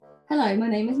Hello, my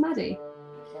name is Maddie.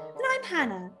 And I'm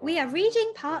Hannah. We are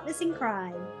reading Partners in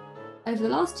Crime. Over the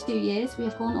last 2 years, we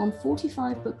have gone on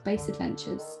 45 book-based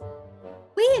adventures.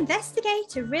 We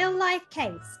investigate a real-life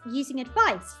case using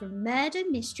advice from murder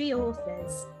mystery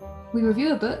authors. We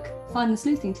review a book, find the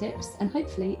sleuthing tips, and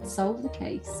hopefully solve the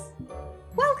case.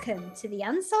 Welcome to the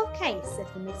unsolved case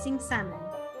of the missing salmon.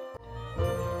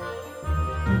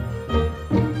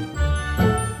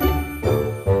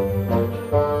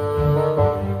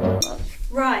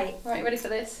 Right, ready for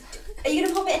this? Are you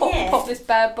going to pop it in here? Pop this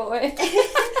bad boy.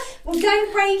 Well,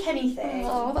 don't break anything.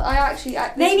 Oh, I actually...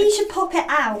 Maybe you should pop it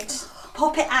out.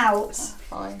 Pop it out.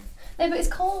 Fine. No, but it's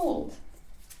cold.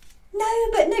 No,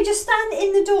 just stand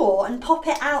in the door and pop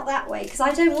it out that way, because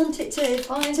I don't want it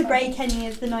to break any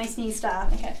of the nice new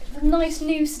stuff. Okay. The nice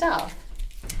new stuff?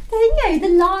 The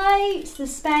lights, the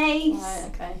space.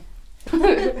 Right, okay.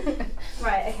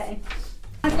 Right, okay.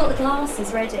 I've got the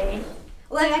glasses ready.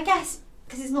 Although I guess,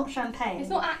 because it's not champagne, It's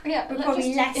not... Yeah, we're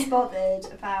probably less bothered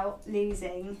about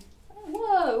losing.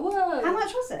 Whoa. How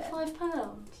much was it? £5.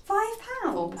 £5?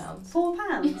 £4.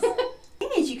 £4. The thing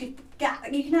is, you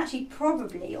can actually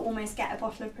probably almost get a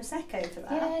bottle of Prosecco for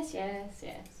that. Yes.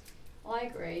 I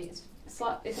agree. It's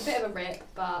a bit of a rip,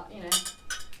 but, you know.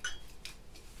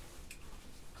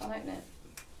 Can't open it.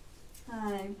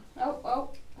 Oh,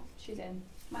 she's in.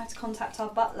 I have to contact our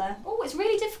butler. Oh, it's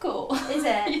really difficult. Is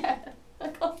it? Yeah, I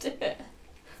can't do it.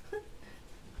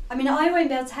 I mean, I won't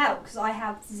be able to help because I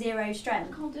have zero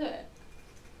strength. I can't do it.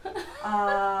 We're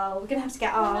going to have to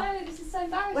get No, this is so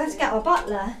embarrassing. We'll have to get our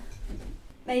butler.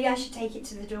 Maybe I should take it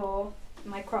to the door in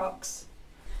my Crocs.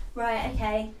 Right,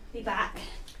 okay. Be back.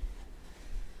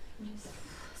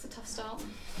 It's a tough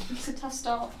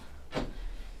start.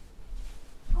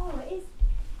 Oh, it is.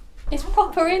 It's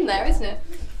proper in there, isn't it?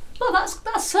 Well, that's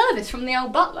service from the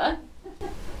old butler. You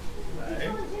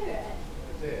can't do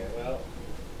it. Well,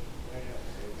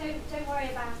 Don't worry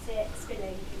about it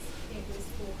spilling because it was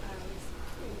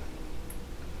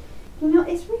 £4.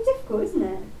 It's really difficult, isn't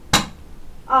it?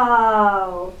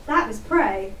 Oh, that was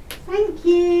pro. Thank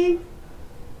you.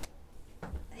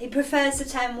 He prefers the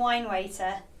term wine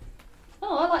waiter.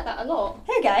 Oh, I like that a lot.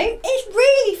 Here we go. It's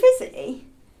really fizzy.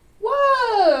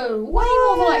 Whoa! Way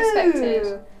more than I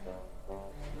expected.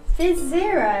 Fizz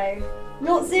 0.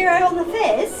 Not 0 on the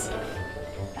fizz.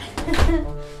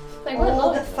 They weren't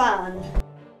All the like... fun.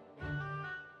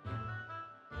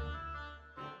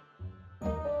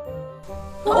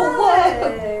 Oh,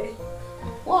 whoa!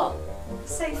 What?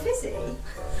 So fizzy.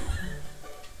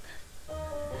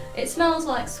 It smells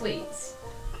like sweets.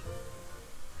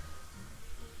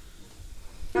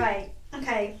 Right,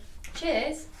 okay.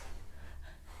 Cheers.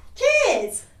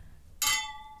 Cheers!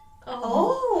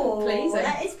 Oh, pleasing.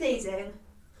 That is pleasing.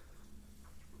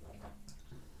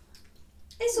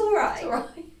 It's alright. It's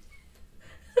alright.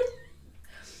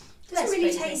 Doesn't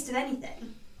really taste of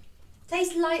anything.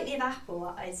 Tastes lightly of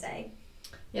apple, I'd say.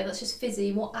 Yeah, that's just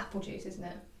fizzy. What apple juice, isn't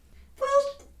it? Well,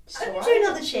 It's I'm going alright. to do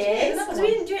another cheers, Cheers, another because one.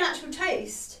 we didn't do an actual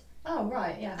toast. Oh,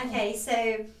 right, yeah. Okay,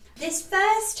 so this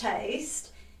first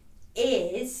toast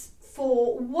is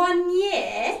for 1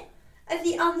 year of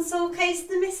the unsolved case of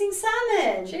the missing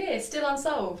salmon. Cheers. Still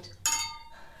unsolved.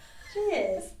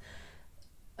 Cheers.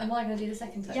 Am I going to do the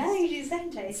second toast? Yeah, you do the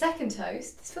second toast. Second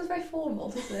toast. This feels very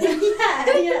formal, doesn't it?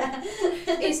 yeah.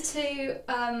 Is to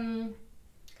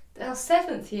our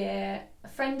 7th year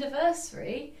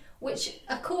friendiversary, which,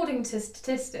 according to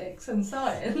statistics and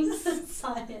science,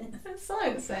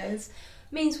 science says,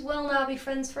 means we'll now be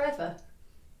friends forever.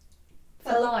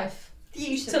 For life.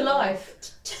 Beautiful. To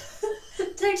life.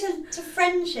 to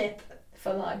friendship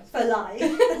For life. for life.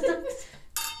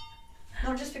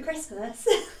 Not just for Christmas.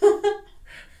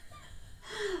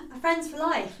 Our friends for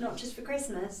life, not just for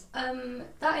Christmas.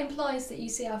 That implies that you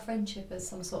see our friendship as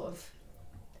some sort of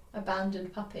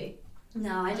abandoned puppy.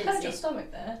 No, I I didn't heard see. your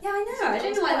stomach there. Yeah, I know. I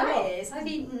don't know why Quite a lot. that is. I've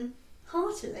eaten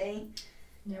heartily.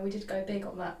 Yeah, we did go big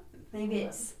on that. Maybe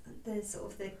it's the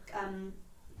sort of the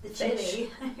Fish. chili.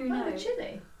 Who Oh, knows?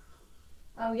 chili.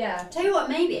 Oh yeah. Tell you what,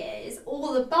 maybe it is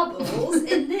all the bubbles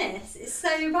in this. It's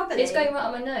so bubbly. It's going right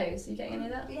on my nose. Are you getting any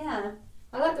of that? Yeah,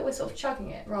 I like that we're sort of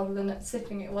chugging it rather than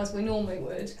sipping it as we normally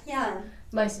would. yeah.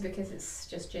 Mostly because it's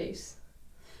just juice.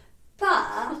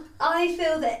 But I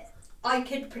feel that I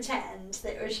could pretend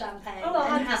that it was champagne Oh,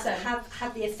 and 100%.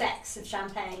 have the effects of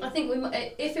champagne. I think we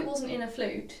might, if it wasn't in a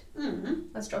flute,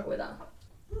 I'd struggle with that.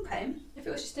 Okay. If it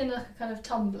was just in like a kind of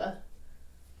tumbler,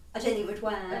 I don't think it would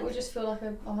work. it would just feel like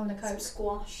I'm having a Some coke.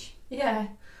 squash. Yeah.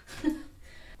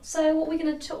 So what we're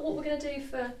gonna do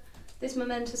for this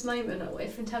momentous moment, or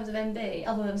if in terms of MB,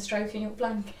 other than stroking your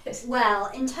blanket? Well,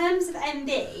 in terms of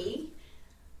MB,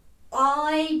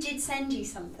 I did send you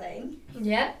something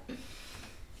Yeah.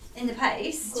 in the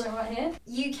post. Got it right here.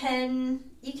 You can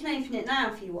open it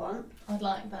now if you want. I'd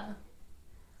like that.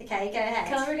 Okay, go ahead.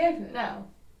 Can I really open it now?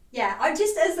 Yeah, I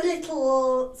just as a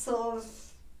little sort of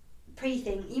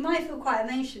pre-thing, you might feel quite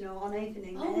emotional on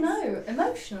opening this. Oh no,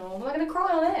 emotional. Am I going to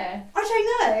cry on air? I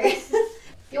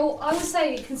don't know. I would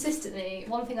say consistently,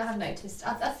 one thing I have noticed,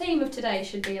 a theme of today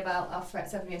should be about our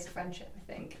 7 years of friendship, I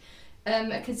think.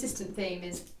 A consistent theme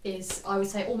is I would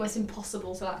say almost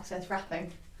impossible to access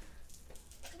rapping.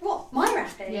 What? My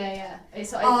rapping? Yeah.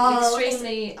 It's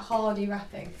extremely hardy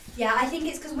rapping. Yeah, I think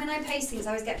it's because when I post things,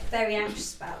 I always get very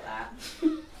anxious about that.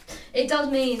 It does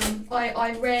mean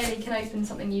I rarely can open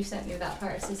something you've sent me without a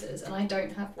pair of scissors, and I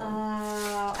don't have one.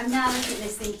 I'm now looking at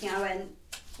this thinking I went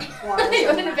wild.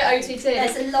 You're in a bit OTT.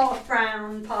 There's a lot of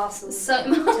brown parcels. So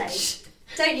much.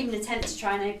 Don't even attempt to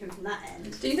try and open from that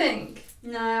end. Do you think?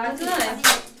 No, I don't know.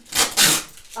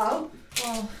 Oh.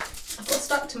 Oh, I've got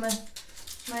stuck to my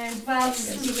own Well, this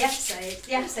fingers. is the episode.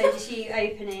 The episode is you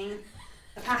opening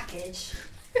a package.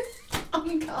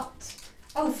 Uncut.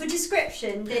 Oh, for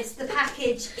description, the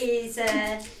package is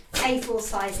a A4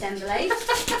 sized envelope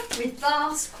with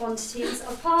vast quantities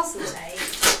of parcel tape.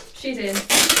 She's in.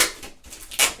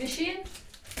 Is she in?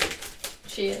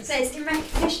 She is. So it's in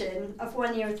recognition of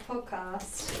 1 year of the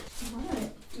podcast.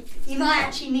 Right. You might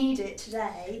actually need it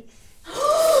today.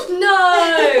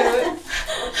 No!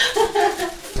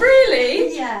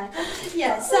 Really? Yeah.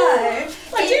 So I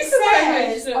do it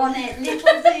says suppose. on it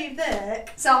Little Blue Book.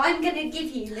 So I'm going to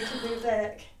give you Little Blue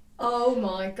Book. Oh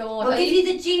my god. I'll give you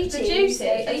the duty. The duty.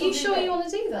 Are Little you Blue sure Book. you want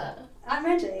to do that? I'm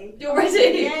ready. You're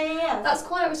ready? Yeah. That's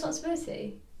quite a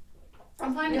responsibility.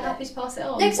 I'm fine You're with happy it. to pass it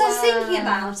on? No, because I was thinking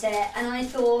about it and I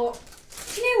thought,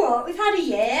 do you know what? We've had a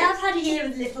year. I've had a year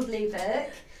with Little Blue Book.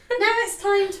 Now it's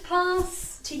time to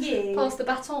pass to you. Pass the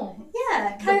baton.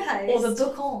 Yeah, co-host. Or the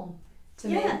book on to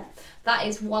me. Yeah. That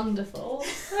is wonderful.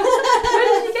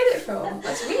 Where did you get it from?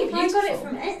 That's really beautiful. I got it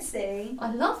from Etsy.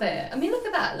 I love it. I mean, look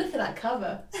at that. Look at that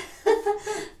cover.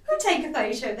 I'll take a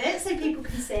photo of it so people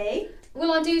can see.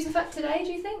 Will I do the fact today,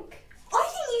 do you think? I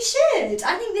think you should.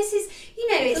 I think this is,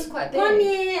 it's That's quite big. 1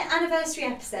 year anniversary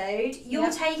episode. You're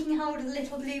Yep. taking hold of the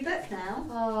Little Blue Book now.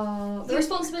 Oh, the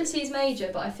responsibility is major,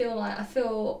 but I feel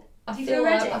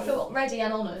ready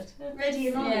and honoured. Ready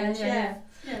and honoured, yeah.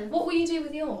 What will you do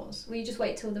with yours? Will you just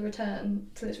wait till it's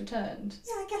returned?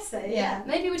 Yeah, I guess so, Yeah.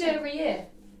 Maybe we do it every year.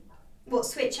 What,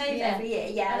 switch over every year?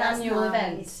 Yeah, An that's annual nice.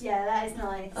 event. Yeah, that is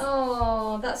nice.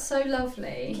 Oh, that's so You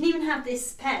lovely. can even have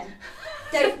this pen.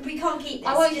 We can't keep this.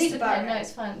 I won't just keep to the pen. borrow. No,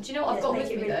 it's fine. Do you know what I've got Make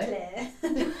with it me really though?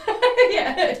 clear.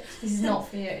 Yeah, this is not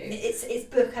for you. It's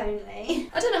book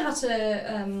only. I don't know how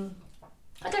to.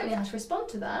 I don't really know how to respond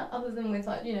to that, other than with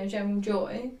general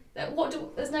joy.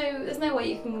 There's no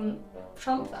way you can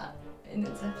trump that in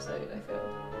this episode. I feel.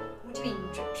 What do you mean,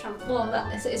 Trump? Well,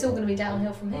 it's all going to be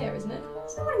downhill from here, isn't it?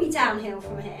 It's not going to be downhill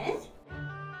from here.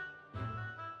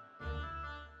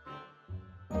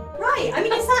 Right, I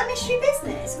mean, is that mystery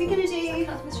business? Are we going to do...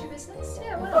 That's mystery business.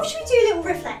 Yeah, well. Oh, should we do a little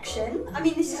reflection? I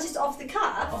mean, this is just off the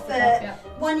cuff, Off the but cuff,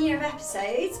 yeah. 1 year of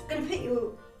episodes. I'm going to put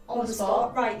you on the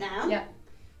spot right now. Yeah.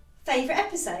 Favourite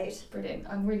episode? Brilliant.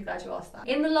 I'm really glad you asked that.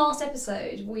 In the last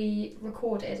episode we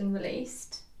recorded and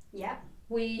released, Yeah.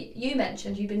 you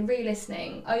mentioned you've been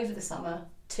re-listening over the summer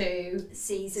to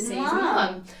Season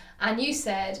 1. And you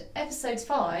said, episode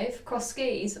 5, Cross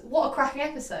Skis, what a cracking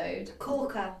episode.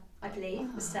 Corker, I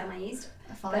believe, was the term I used.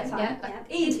 Fine, Fine, yeah. yeah.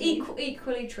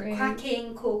 Equally true.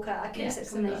 Cracking, corker, I could have said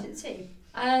similar. combination too.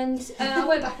 And I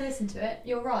went back and listened to it.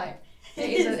 You're right.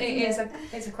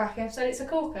 It's a cracking episode. It's a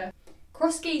corker.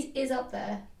 Cross Skis is up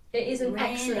there. It is an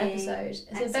excellent Really? episode. It's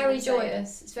Excellent very episode.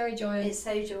 joyous. It's very joyous. It's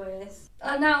so joyous.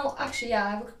 Now, actually,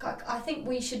 yeah, I think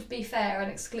we should be fair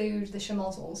and exclude the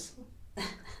schmozzles.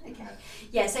 Okay.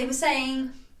 Yeah, so we're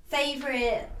saying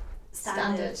favourite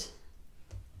standard.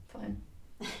 Fine.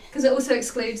 Because it also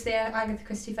excludes the Agatha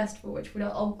Christie Festival, which would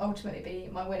ultimately be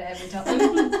my winner every time.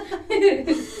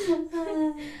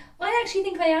 I actually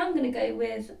think I am going to go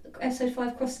with episode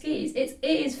 5, Cross Skis. It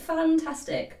is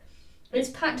fantastic. It's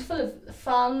packed full of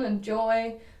fun and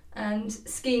joy and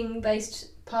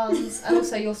skiing-based puns, and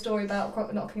also your story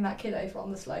about knocking that kid over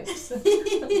on the slopes.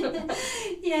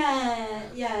 Yeah.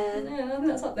 Yeah, I think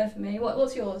that's up there for me.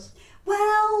 What's yours?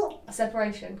 Well, A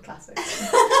Separation, classic. no,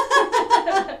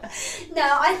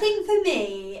 I think for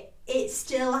me, it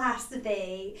still has to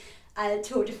be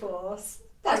Tour de Force.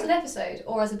 As an episode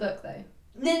or as a book, though?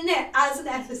 No, as an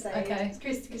episode. Okay.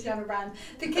 Because you have a brand.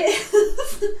 Because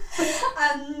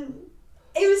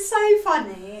it was so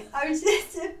funny. I was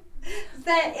just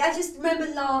I just remember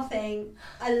laughing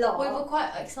a lot. We were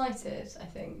quite excited, I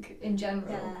think, in general.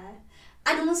 Yeah.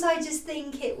 And also I just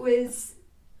think it was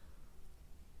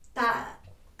that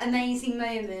amazing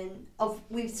moment of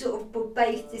we sort of were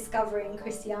both discovering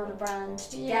Christiana Brand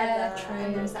together. Yeah, true.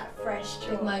 And there was that fresh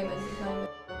joy. Big moment.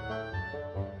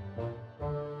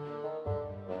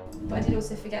 But I did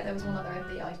also forget there was one other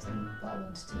MB item that I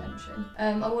wanted to mention.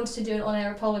 I wanted to do an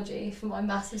on-air apology for my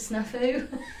massive snafu.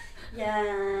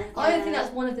 Yeah. I don't think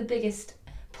that's one of the biggest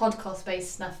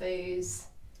podcast-based snafus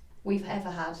we've ever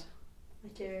had. I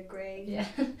do agree. Yeah.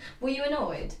 Were you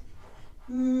annoyed?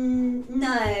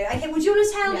 No. Okay, well, do you want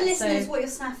to tell the Yeah, listeners so- what your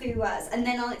snafu was, and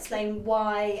then I'll explain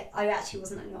why I actually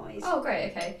wasn't annoyed. Oh,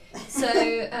 great, okay. So,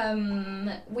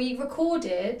 we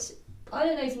recorded, I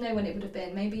don't even know when it would have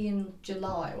been, maybe in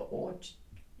July or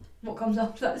what comes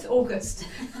after that? It's August.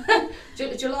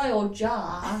 July or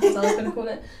Jar, as I was going to call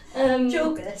it.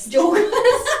 Jorgust.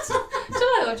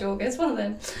 July or Jorgust, one of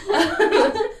them.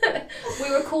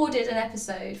 We recorded an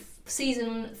episode,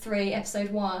 season 3,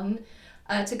 episode 1,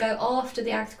 to go after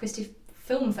the Agatha Christie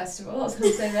Film Festival, I was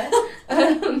going to say there.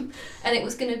 And it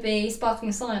was going to be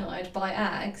Sparkling Cyanide by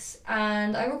Ags,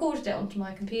 and I recorded it onto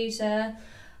my computer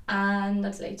and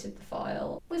I deleted the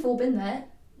file. We've all been there.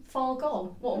 File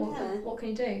gone. What can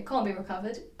you do? It can't be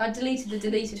recovered. I deleted the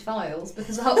deleted files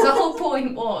because the whole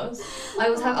point was I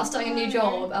was starting a new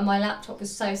job and my laptop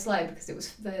was so slow because it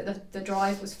was the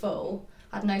drive was full,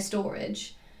 had no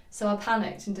storage, so I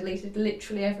panicked and deleted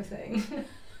literally everything.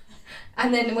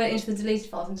 And then went into the deleted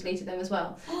files and deleted them as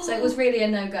well. So it was really a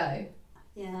no-go.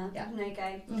 Yeah. No go.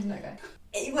 It was a no-go.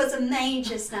 It was a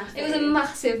major snafu. It was a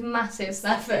massive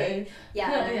snafu.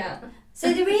 Yeah. Yeah.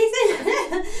 So the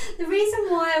reason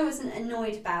why I wasn't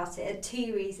annoyed about it are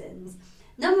 2 reasons.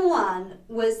 Number 1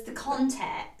 was the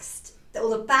context or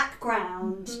the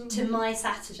background to my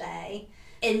Saturday,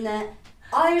 in that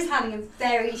I was having a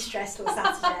very stressful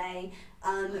Saturday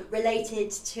related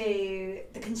to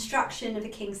the construction of a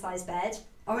king-size bed.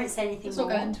 I won't say anything more.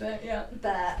 Let's not go into it, yeah.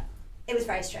 But it was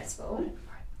very stressful.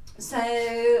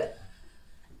 So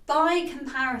by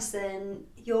comparison,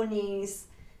 your news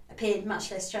appeared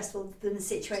much less stressful than the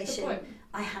situation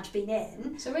I had been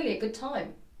in. So really a good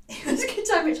time. It was a good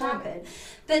time which happened.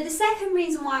 But the second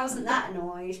reason why I wasn't that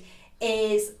annoyed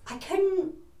is I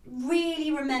couldn't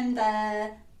really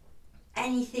remember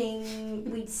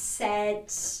anything we'd said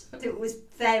that was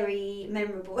very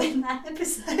memorable in that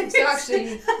episode. So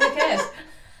actually, who cares?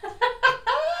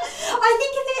 I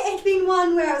think if it had been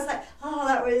one where I was like,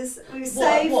 oh, it was so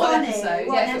funny. What episode?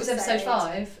 What Yeah, an if it was episode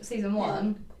 5, season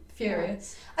 1,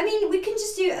 furious. I mean, we can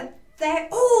just do a very...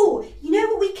 Oh, you know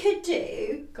what we could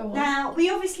do? Go on. Now, we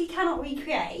obviously cannot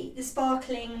recreate the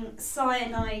Sparkling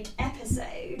Cyanide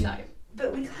episode. No.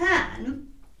 But we can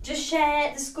just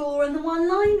share the score and the one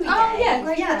line we Oh, gave. yeah,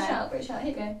 great shout.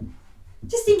 Here you go.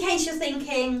 Just in case you're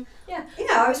thinking, Yeah. you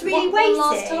know, I was really One waiting.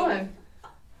 last time.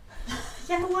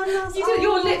 Yeah, one last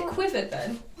Your lip quivered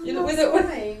then. You look with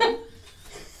it.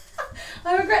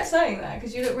 I regret saying that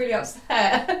because you look really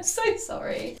upset. I'm so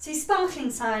sorry. So Sparkling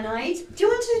Cyanide, do you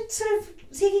want to sort of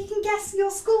see if you can guess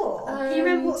your score? Can you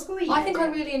remember what score you I think I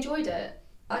gave it? really enjoyed it.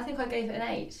 I think I gave it an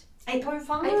 8. 8.5.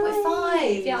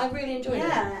 8.5. Yeah, I really enjoyed it.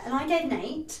 Yeah, and I gave an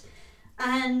 8.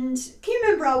 And can you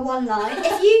remember our one line?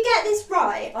 If you get this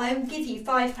right, I will give you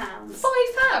 £5.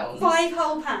 £5? 5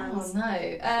 whole pounds. Oh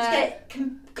no. Just get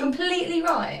Completely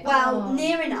right. well, Oh.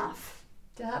 near enough.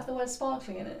 Did it have the word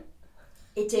sparkling in it?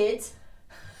 It did.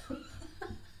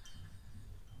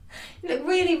 You look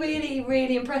really, really,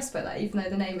 really impressed by that, even though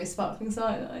the name is Sparkling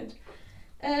Cyanide.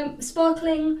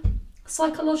 Sparkling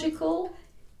psychological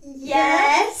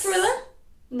Yes. thriller?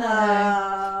 No.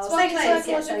 Oh, so Sparkling close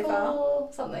yet so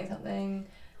far. something.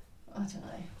 I don't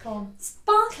know. Come on.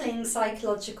 Sparkling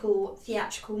psychological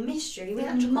theatrical mystery with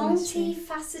Theatrical mystery.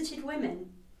 multifaceted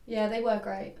women. Yeah, they were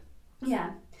great.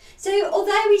 Yeah. So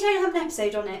although we don't have an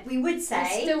episode on it, we would I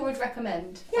say still would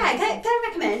recommend. yeah, go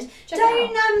recommend. Check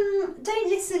it out. Don't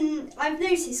listen. I've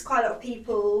noticed quite a lot of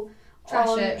people Trash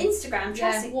on it. Instagram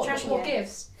Yeah, trashing what it.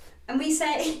 gives? And we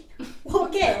say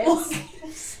what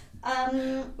gives.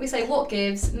 We say what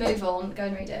gives, move on, go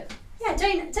and read it. Yeah,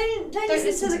 don't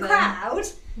listen to the them. crowd.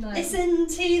 No. Listen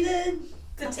to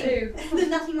The two. the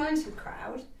Nothing Rhymes with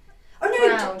crowd. Oh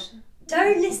no! Crowd.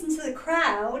 Don't listen to the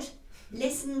crowd.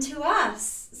 Listen to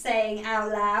us saying out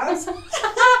loud.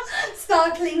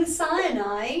 Sparkling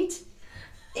Cyanide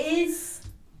is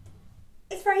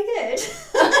It's very good.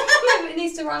 It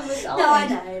needs to rhyme with No, I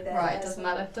know. But Right, doesn't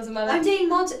matter. I'm doing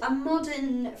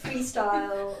modern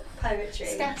freestyle poetry.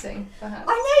 Scatting, perhaps.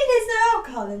 I know there's no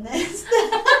alcohol in this.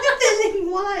 I'm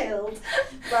feeling wild.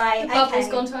 Right, The bubble's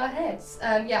okay. gone to our heads.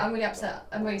 Yeah, I'm really upset.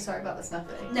 I'm really sorry about the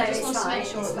snapping. No, I just it's wanted to make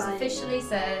fine, sure it's it was fine. officially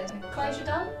said. Closure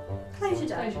done? Closure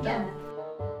done. Closure Yeah. done.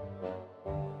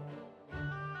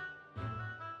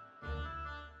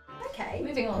 Okay.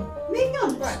 Moving on. Moving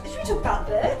on. Right. Should we talk about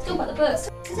the book? Let's talk about the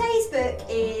book. Today's book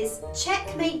is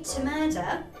Checkmate to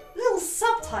Murder. Little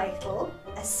subtitle: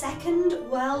 A Second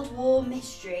World War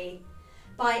Mystery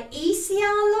by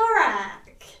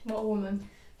E.C.R.Lorac, What a woman.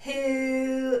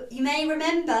 who you may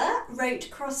remember wrote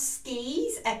Cross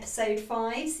Skis, episode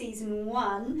 5, season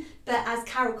 1, but as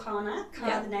Carol Carnac,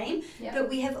 Yeah. the name. Yeah. But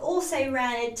we have also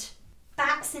read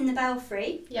Bats in the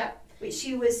Belfry, Yeah. which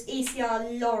she was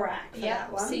E.C.R.Lorac for Yeah.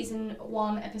 that one. Season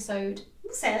 1, episode.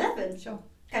 We'll say 11. Sure.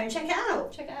 Go and check it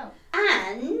out. Check it out.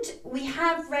 And we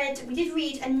did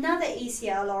read another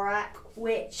E.C.R.Lorac,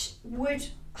 which would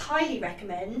highly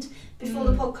recommend before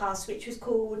the podcast, which was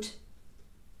called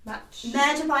Match.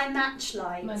 Murder by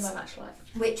Matchlight, Murder by Matchlight.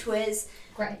 which was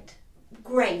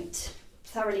great.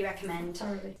 Thoroughly recommend.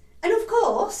 Thoroughly. And of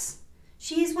course,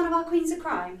 she is one of our queens of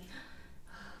crime.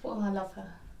 Well, I love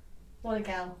her. What a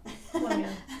gal. What a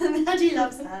gal. Maddie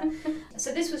loves her.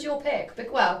 So this was your pick,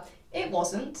 but well, it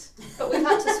wasn't. But we've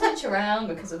had to switch around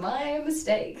because of my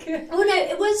mistake. Oh no,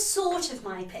 it was sort of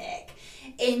my pick,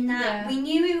 in that Yeah. we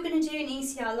knew we were going to do an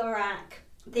E.C.R.Lorac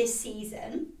this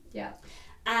season. Yeah.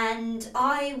 And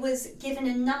I was given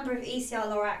a number of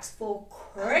E.C.R.Loracs for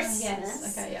Christmas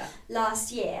Yes. Okay. Yeah.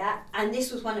 last year, and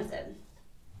this was one of them.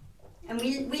 And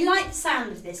we liked the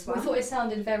sound of this We one. thought it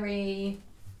sounded very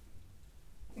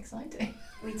exciting.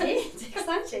 We did.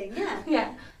 Exciting, yeah.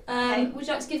 Yeah. Okay. Would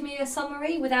you like to give me a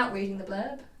summary without reading the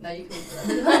blurb? No, you can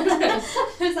read the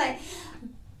blurb. I was like,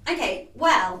 okay,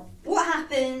 well, what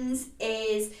happens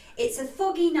is it's a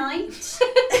foggy night.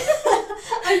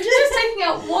 I'm Just taking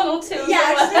out one or two of the Yeah,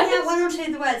 I'm words. just taking out one or two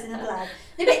of the words in the blurb.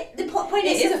 No, but the point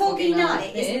It is is a a foggy foggy night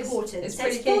night. is It is. important. It's So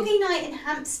it's a pretty key. foggy night in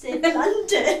Hampstead,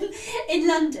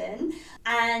 London,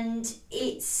 and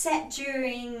it's set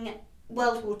during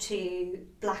World War II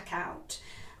blackout.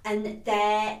 And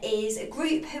there is a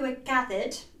group who are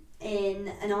gathered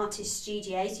in an artist's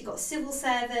studio. So you've got a civil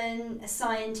servant, a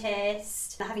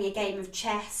scientist, having a game of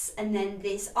chess, and then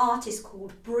this artist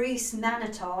called Bruce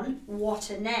Maniton,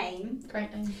 what a name,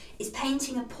 Great name. is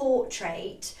painting a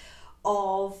portrait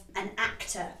of an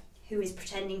actor who is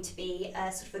pretending to be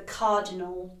a sort of a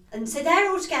cardinal. And so they're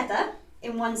all together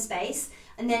in one space.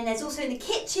 And then there's also in the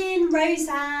kitchen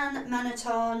Roseanne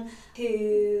Maniton,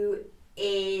 who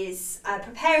is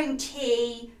preparing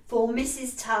tea for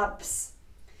Mrs. Tubbs,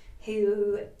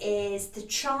 who is the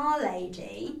char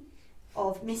lady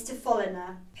of Mr.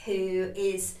 Folliner, who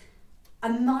is a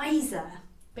miser,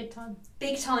 Big time.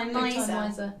 big time Big miser, time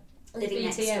miser. living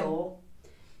next BTM. door.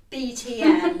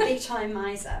 BTM, big time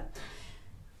miser.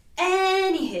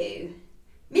 Anywho,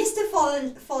 Mr.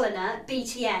 Folliner,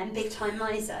 BTM, big time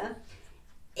miser,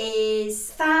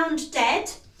 is found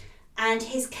dead, and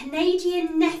his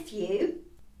Canadian nephew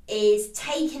is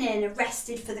taken in,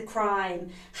 arrested for the crime.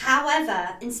 However,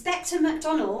 Inspector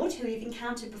MacDonald, who we've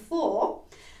encountered before,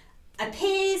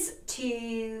 appears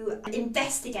to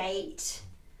investigate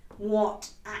what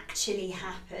actually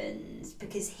happened,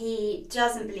 because he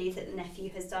doesn't believe that the nephew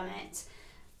has done it.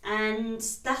 And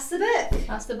that's the book.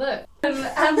 That's the book.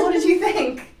 And what did you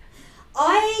think?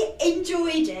 I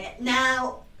enjoyed it.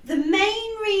 Now, the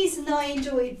main reason I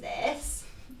enjoyed this,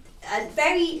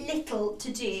 very little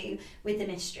to do with the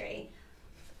mystery,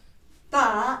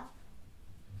 but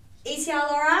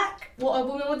E.C.R.Lorac, What a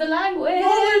woman with the language.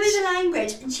 what with the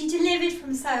language, and she delivered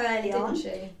from so early Didn't on.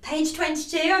 she? Page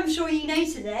 22, I'm sure you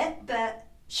noted it, but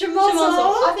Shemazel.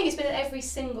 Shemazel. I think it's been in every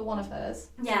single one of hers.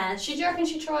 Yeah, Do you reckon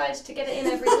she tried to get it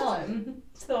in every time?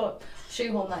 Thought,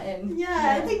 shoehorn that in.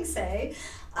 yeah, I think so.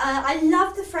 I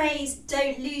love the phrase,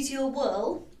 don't lose your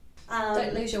wool.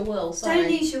 Don't lose your wool, sorry.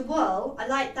 Don't lose your wool. I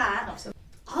like that. Absolutely.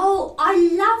 Oh, I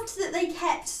loved that they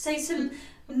kept, so some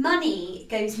money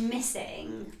goes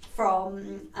missing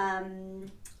from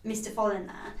Mr.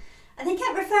 Folliner, and they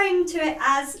kept referring to it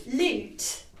as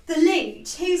loot. The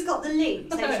loot. Who's got the loot?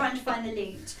 They were trying to find the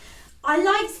loot. I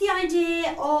liked the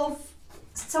idea of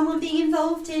someone being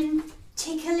involved in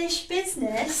ticklish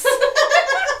business.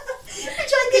 Which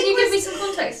I think Can you was, give me some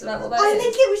context about what that I is?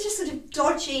 think it was just sort of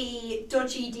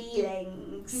dodgy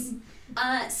dealings.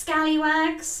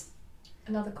 Scallywags.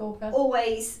 Another corker.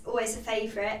 Always a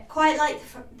favourite. Quite like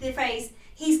the phrase,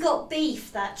 he's got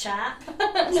beef, that chap.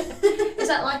 Is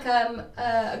that like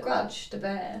a grudge to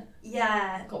bear?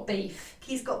 Yeah. Got beef.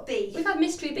 He's got beef. We've had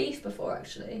mystery beef before,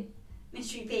 actually.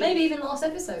 Mystery beef. Maybe even last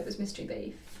episode was mystery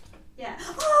beef. Yeah.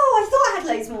 Oh, I thought I had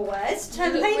loads more words to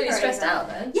turn the You paper look really stressed over. out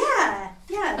then.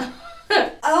 Yeah.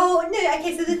 Oh, no,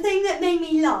 okay, so the thing that made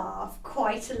me laugh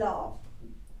quite a lot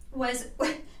was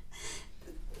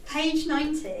page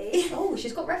 90. Oh,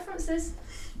 she's got references.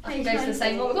 I can Page go for the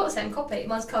same 90. one. We've got the same copy.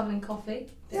 Mine's covered in coffee.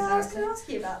 Yeah, I was going to ask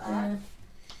you about that.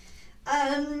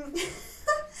 Yeah.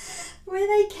 Where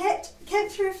they kept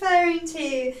referring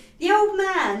to the old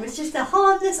man was just a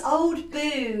harmless old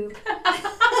boob.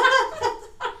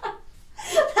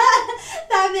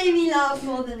 that made me laugh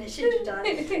more than it should have done.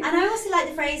 And I also like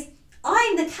the phrase,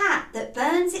 I'm the cat that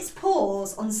burns its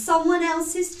paws on someone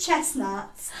else's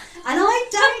chestnuts, and I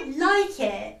don't like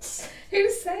it.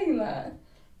 Who's saying that?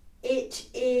 It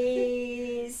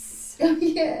is... Oh,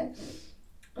 yeah.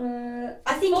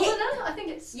 I think I think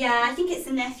it's... Yeah, I think it's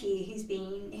the nephew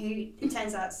who it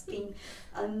turns out has been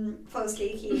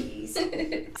falsely accused. So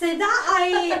that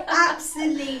I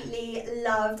absolutely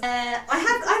loved.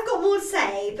 I've got more to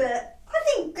say, but I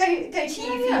think go to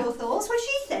you for your thoughts. What do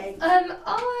you think?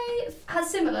 I had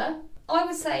similar. I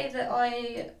would say that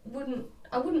I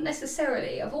wouldn't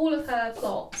necessarily, of all of her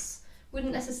plots,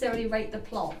 wouldn't necessarily rate the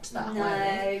plot that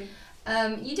highly.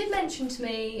 You did mention to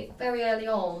me very early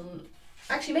on,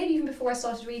 actually maybe even before I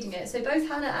started reading it, so both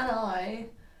Hannah and I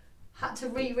had to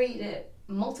reread it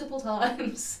multiple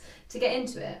times to get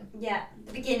into it. Yeah,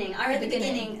 the beginning. I read the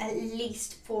beginning at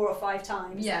least 4 or 5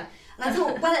 times. Yeah. And I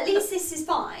thought, well, at least this is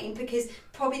fine, because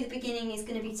probably the beginning is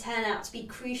going to turn out to be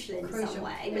crucial in some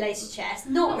way related to chess.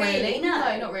 Not really, no.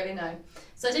 No, not really, no.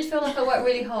 So I did feel like I worked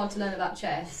really hard to learn about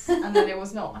chess, and then it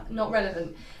was not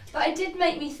relevant. But it did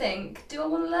make me think, do I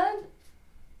want to learn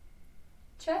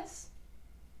chess?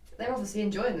 They're obviously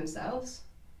enjoying themselves,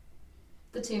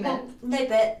 the two men. No,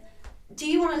 but do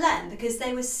you want to learn? Because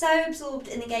they were so absorbed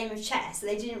in the game of chess that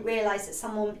they didn't realise that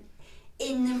someone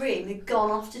in the room had gone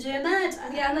off to do a murder.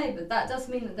 Yeah, I know, but that does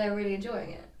mean that they're really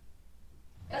enjoying it.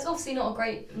 It's obviously not a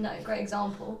great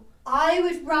example. I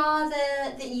would rather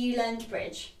that you learned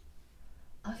bridge.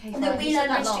 Okay, And that we learn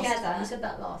bridge together. Time. You said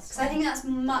that last Because time. I think that's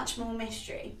much more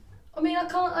mystery. I mean,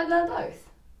 I'd learn both.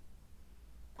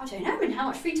 I don't know, and how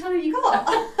much free time have you got?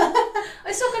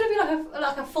 It's not going to be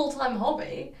like a full-time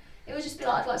hobby. It would just be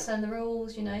like, I'd like to learn the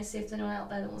rules, see if there's anyone out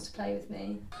there that wants to play with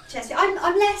me. Chess.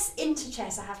 I'm less into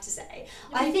chess, I have to say.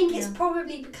 I think it's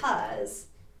probably because,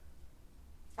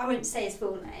 I won't say his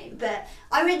full name, but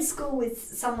I went to school with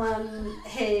someone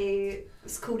who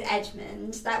was called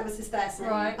Edmund. That was his first name.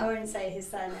 Right. I won't say his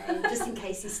surname, just in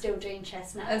case he's still doing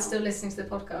chess now. And still listening to the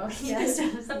podcast. Yeah,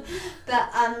 still listening.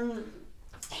 But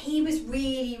he was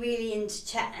really, really into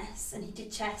chess, and he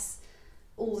did chess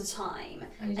all the time.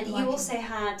 And he also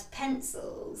had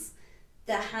pencils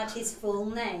that had his full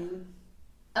name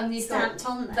stamped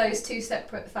on them. Those two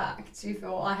separate facts, you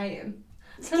thought, I hate him.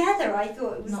 Together, I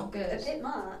thought it was not good. A bit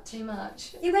much. Too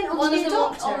much. He went on one to be of a them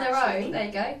doctor, on their actually. own. There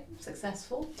you go.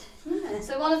 Successful. Yeah.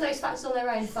 So one of those facts on their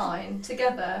own, fine.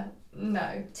 Together,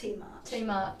 no. Too much. Too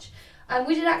much. And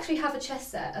we did actually have a chess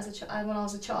set when I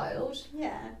was a child.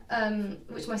 Yeah.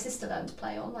 Which my sister learned to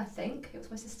play on. I think it was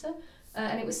my sister,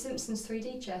 and it was Simpsons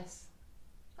 3D chess,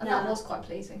 and that was quite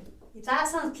pleasing. That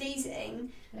sounds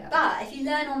pleasing, Yeah. but if you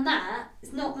learn on that,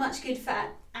 it's not much good for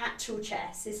actual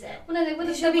chess, is it? Well, no, they were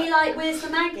the. It should be like, where's the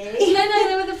Maggie? No,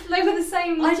 they were the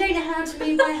same. I don't know how to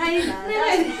move my Homer.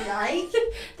 That's what you like.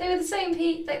 They were the same.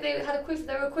 They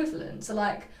were equivalent. So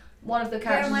like one of the Where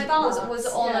are characters my bars? was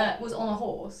on a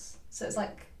horse. So it's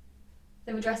like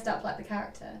they were dressed up like the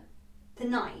character. The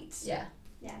knight. Yeah.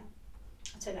 Yeah.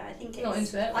 I don't know. I think it's. Not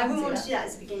into it. I wouldn't want to do that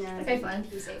as a beginner. Okay, fine.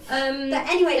 But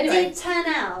anyway, it did turn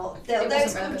out that It although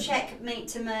it's wasn't called relevant. Checkmate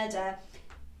to Murder,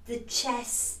 the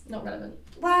chess. Not relevant.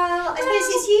 Well, I suppose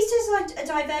it's used as like a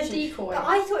diversion. Decoy. But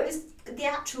I thought it was the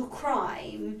actual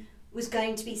crime was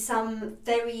going to be some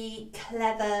very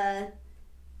clever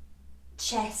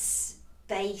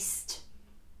chess-based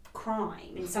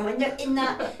crime in some way. No, in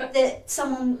that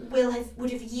someone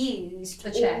would have used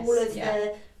The chess, all of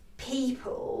the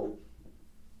people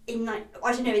in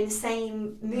in the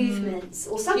same movements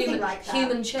or something like that.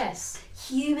 Human chess.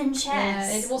 Human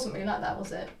chess. Yeah, it wasn't really like that,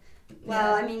 was it?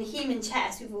 Well, Yeah. I mean, human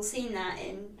chess. We've all seen that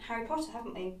in Harry Potter,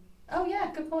 haven't we? Oh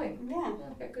yeah, good point. Yeah.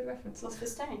 Yeah, good reference.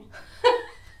 Philosopher's Stone.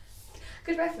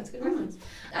 Good reference.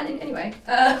 And anyway,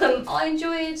 I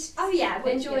enjoyed. Oh yeah.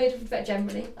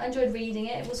 Generally. I enjoyed reading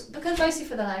it. It was mostly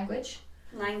for the language.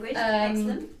 Language. Um,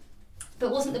 Excellent.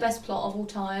 but wasn't the best plot of all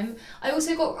time. I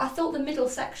thought the middle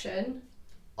section,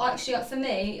 actually for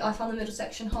me, I found the middle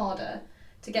section harder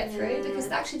to get through, because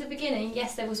actually the beginning,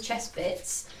 yes, there was chess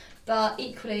bits, but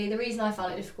equally the reason I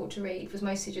found it difficult to read was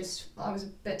mostly just I was a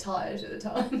bit tired at the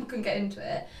time, couldn't get into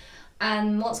it.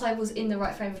 And once I was in the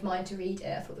right frame of mind to read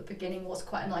it, I thought the beginning was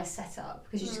quite a nice setup,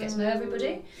 because you just get to know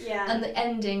everybody. Yeah. And the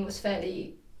ending was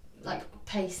fairly like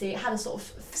pacey. It had a sort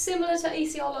of, similar to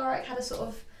E.C.R.Lorac, had a sort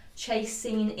of chase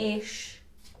scene-ish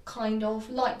kind of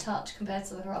light touch compared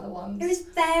to her other ones. It was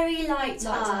very light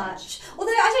touch.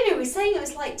 Although I don't know, we're saying it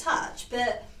was light touch,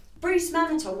 but Bruce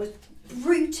Manitou was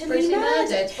brutally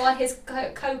murdered by his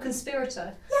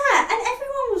co-conspirator. Yeah, and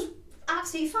everyone was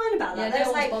absolutely fine about that. Yeah, they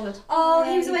was like,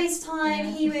 bothered. He was a waste of time.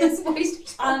 Yeah. He was waste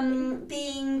of time.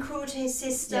 Being cruel to his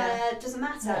sister. Doesn't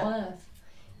matter. What on earth?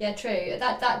 Yeah, true.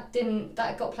 That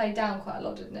got played down quite a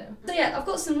lot, didn't it? So yeah, I've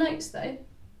got some notes though.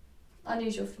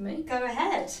 Unusual for me. Go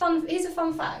ahead. Here's a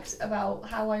fun fact about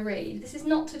how I read. This is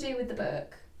not to do with the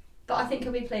book, but I think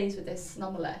you'll be pleased with this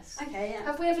nonetheless. Okay, yeah.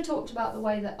 Have we ever talked about the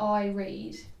way that I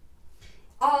read?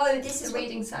 Oh, this is the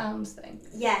reading sounds thing.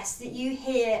 Yes, that you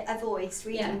hear a voice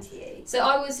reading to you. So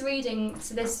I was reading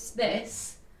to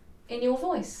this in your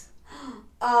voice.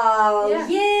 Oh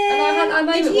yeah. And I had a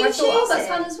moment where I thought, oh, that's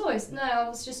it? Hannah's voice. No,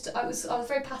 I was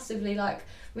very passively like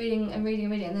reading, and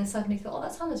then suddenly thought, oh,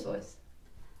 that's Hannah's voice.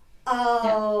 Oh.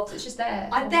 Yeah, so it's just there.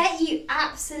 I bet you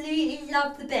absolutely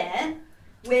love the bit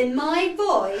when my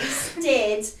voice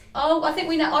did. Oh, I think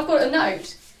we know. I've got a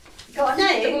note. Got a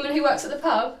note? The woman who works at the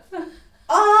pub.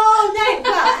 Oh no!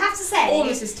 Well, I have to say, or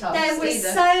Mrs. Tubbs. There were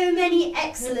so many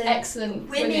excellent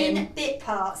women bit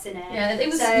parts in it. Yeah, it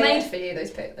was made for you.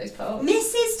 Those parts.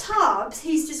 Mrs. Tubbs,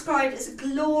 who's described as a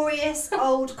glorious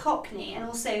old Cockney and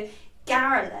also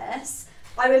garrulous.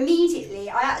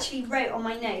 I actually wrote on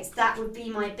my notes that would be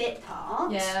my bit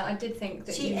part. Yeah, I did think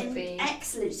that you would be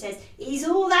excellent. She says, "He's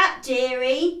all that,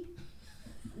 dearie,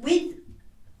 with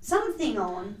something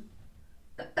on."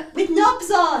 With knobs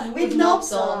on, with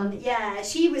knobs on. Yeah,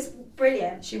 she was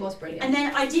brilliant. She was brilliant. And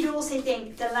then I did also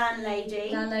think the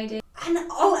landlady. And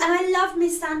I love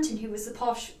Miss Stanton, who was the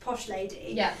posh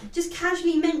lady. Yeah. Just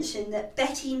casually mentioned that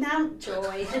Betty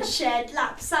Mountjoy had shared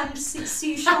lapsang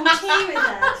souchong tea with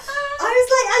her. I was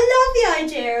like, I love the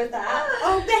idea of that.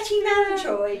 Oh, Betty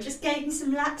Mountjoy just gave me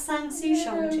some lapsang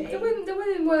souchong tea. The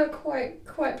women were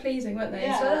quite pleasing, weren't they?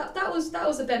 Yeah. So that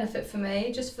was a benefit for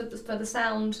me, just for the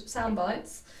sound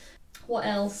bites. What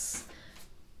else?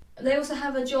 They also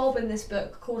have a job in this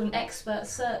book called an expert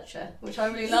searcher, which I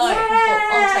really like. Yeah.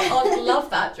 I thought, I'd love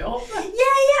that job. Yeah,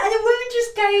 and the woman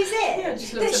just goes in. Yeah,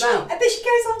 just looks about. But she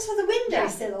goes onto the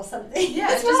windowsill or something. Yeah,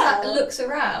 just looks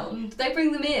around. They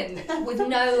bring them in with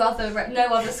no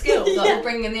other skills. Like they'll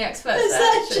bring in the expert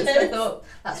searchers. So I thought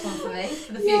that's one for me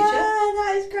for the future. Yeah,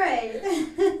 that is great.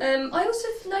 I also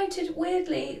noted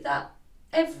weirdly that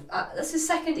that's the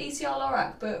second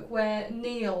E.C.R.Lorac book where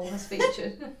Neil has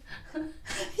featured.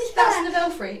 That's in the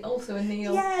Belfry, also a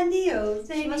Neil. Yeah, Neil.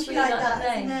 Maybe must she really liked like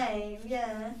that name. name.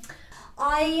 Yeah.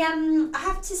 I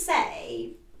have to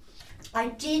say, I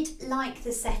did like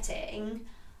the setting.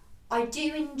 I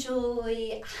do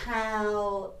enjoy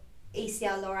how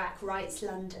E.C.R.Lorac writes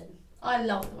London. I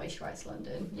love the way she writes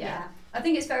London. Yeah. I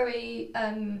think it's very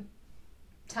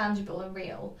tangible and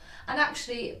real, and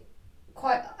actually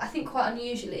quite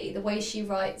unusually the way she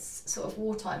writes sort of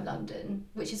wartime London,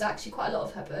 which is actually quite a lot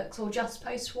of her books, or just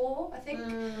post-war, I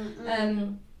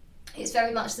think. It's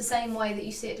very much the same way that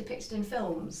you see it depicted in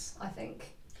films, I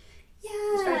think. Yeah,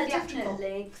 it's very theatrical.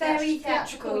 definitely. Very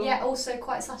theatrical, yet also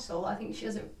quite subtle. I think she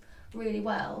does it really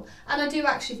well. And I do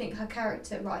actually think her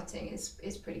character writing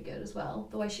is pretty good as well.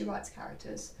 The way she writes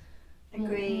characters.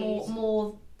 Agreed.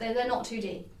 More they're not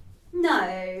 2D.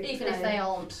 No. Even if they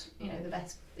aren't, the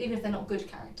best. Even if they're not good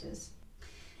characters.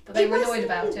 But they were annoyed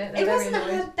about it. It wasn't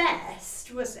her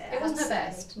best, was it? It wasn't her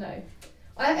best, no.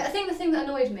 I think the thing that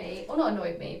annoyed me, or not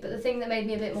annoyed me, but the thing that made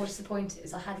me a bit more disappointed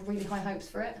is I had really high hopes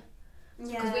for it.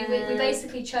 Yeah. Because we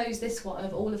basically chose this one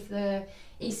of all of the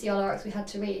E.C.R.Loracs we had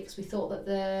to read because we thought that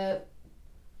the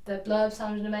blurb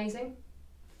sounded amazing.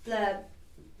 Blurb.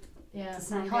 Yeah,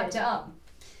 we hyped it up.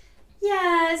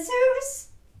 Yeah, so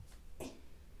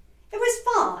it was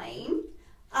fine,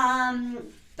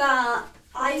 but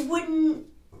I wouldn't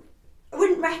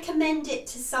recommend it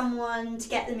to someone to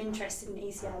get them interested in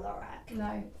E.C.R.Lorac.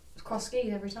 No, it's cross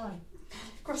skis every time.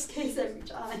 Cross skis every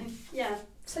time. Yeah.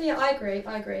 So yeah, I agree.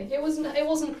 It wasn't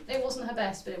her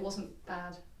best, but it wasn't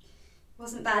bad.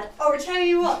 Wasn't bad. Oh, I'll tell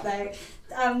you what though.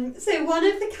 So one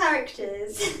of the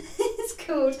characters is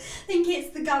called, I think it's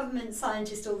the government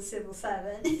scientist or the civil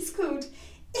servant. It's called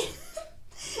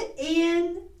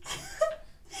Ian.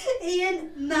 Ian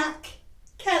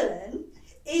McKellen.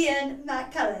 Ian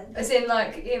McKellen. As in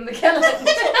like Ian McKellen.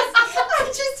 I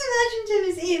just imagined him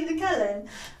as Ian McKellen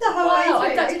the whole way Wow,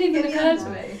 through. that didn't even Give me occur a to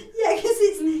nod. me. Yeah, because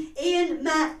it's Ian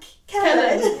McKellen.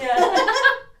 Kellen, yeah.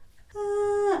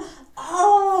 Oh,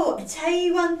 I'll tell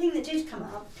you one thing that did come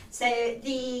up. So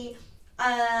the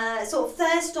sort of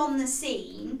first on the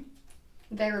scene,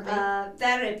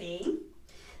 Verity,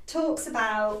 talks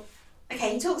about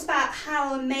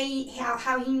how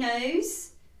he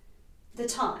knows the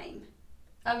time.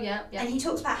 Oh yeah. And he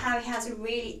talks about how he has a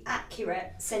really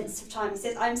accurate sense of time. He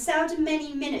says, I'm seldom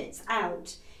many minutes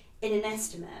out in an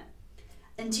estimate.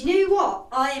 And do you know what?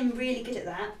 I am really good at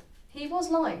that. He was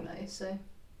lying though, so.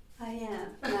 Oh yeah.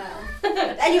 Well.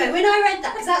 Anyway, when I read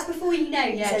that, because that's before you know.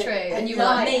 Yeah, true. And you were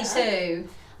like, me too.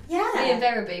 Yeah. Me and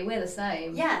Verity, we're the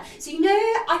same. Yeah. So you know,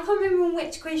 I can't remember on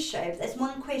which quiz show, but there's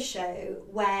one quiz show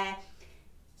where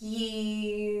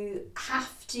you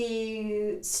have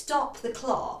to stop the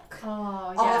clock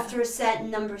after a certain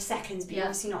number of seconds, but you're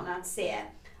obviously not allowed to see it.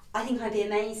 I think I'd be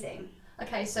amazing.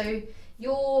 Okay, so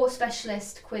your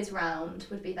specialist quiz round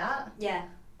would be that. Yeah.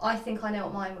 I think I know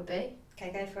what mine would be.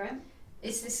 Okay, go for it.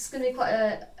 This is going to be quite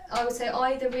a, I would say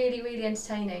either really, really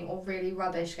entertaining or really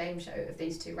rubbish game show of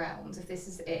these two rounds, if this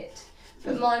is it.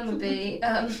 But mine would be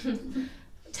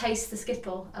taste the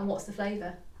Skittle and what's the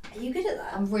flavour. Are you good at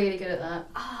that? I'm really good at that.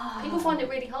 Oh. People find it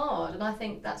really hard, and I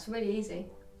think that's really easy.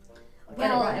 I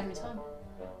get it right every time.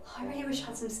 I really wish I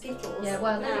had some Skittles. Yeah,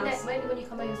 well, maybe when you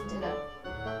come over for dinner.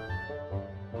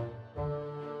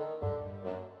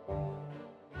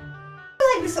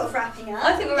 I think we're sort of wrapping up.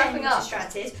 I think we're wrapping up.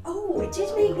 Distracted. Oh, it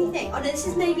did make me think. Oh no, this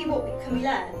is maybe what can we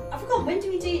learn? I've forgotten. When do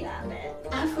we do that bit?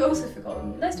 I've also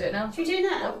forgotten. Let's do it now. Should we do it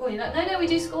now? No, we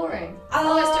do scoring.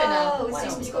 Oh, Let's do it now. Let's Why do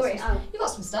not? some You've scoring. You've got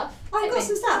some stuff. I've got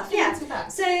some stuff, yeah. Some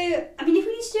facts. So, I mean, if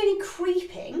we need to do any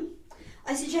creeping,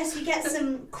 I suggest we get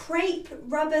some crepe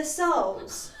rubber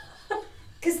soles.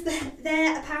 Because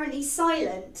they're apparently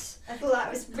silent. I thought that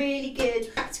was really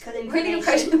good practical information. Really good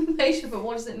practical information, but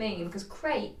what does it mean? Because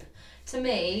crepe, to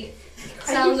me,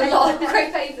 sounds a lot.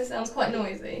 Crepe paper sounds quite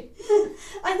noisy.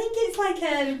 I think it's like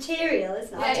a material,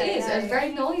 isn't it? Yeah, it is. A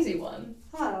very noisy one.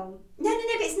 Oh. No,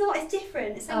 but it's not. It's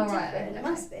different. It's something different. Okay. It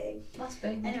must be. Must be.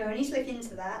 Anyway, I need to look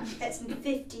into that. Get some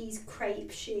 50s crepe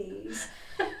shoes.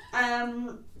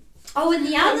 Oh, and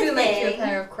the I'm other gonna thing. make you a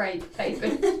pair of crepe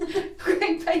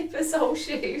paper sole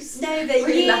shoes. No, but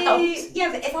really loud. Yeah,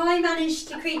 but if I manage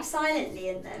to creep silently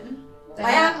in them,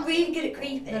 I am really good at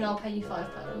creeping. Then I'll pay you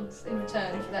 £5 in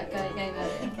return for that game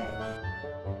earlier.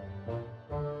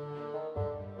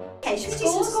 Okay, should we do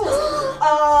some Scores? scores?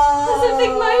 Oh, That's a big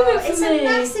moment for it's me. a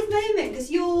massive moment because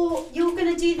you're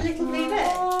going to do the little blue book.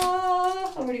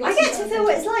 I've already got I get some to feel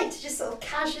what it's like to just sort of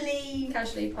casually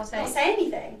partake. not say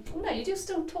anything. Oh, no, you do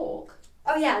still talk.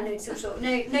 Oh yeah, no, it's all short. No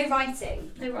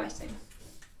writing. No writing.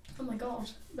 Oh my god,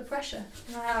 the pressure.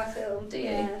 Wow, I feel. Do you?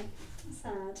 Yeah,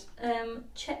 sad.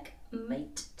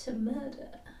 Checkmate to murder.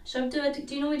 Shall I do it?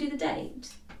 Do you normally do the date?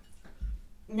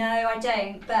 No, I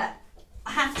don't. But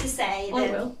I have to say I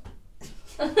that will.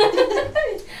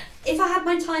 if I had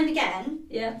my time again,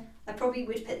 Yeah. I probably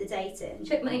would put the date in.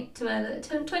 Checkmate to murder.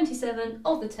 27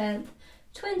 of the 10th,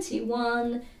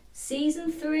 21,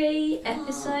 season 3,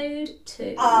 episode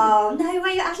 2. Oh no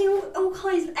way! You're adding all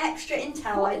kinds of extra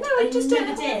intel. I just do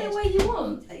it the way you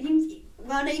want.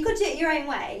 Well, no, you got to do it your own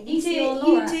way. You do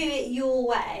E.C.R.Lorac. it your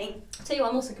way. I'll tell you what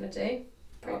I'm also going to do.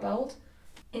 Pretty bold.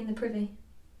 In the privy.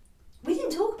 We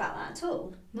didn't talk about that at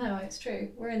all. No, it's true.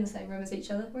 We're in the same room as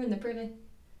each other. We're in the privy. Do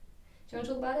you want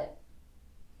to talk about it?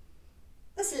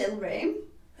 That's a little room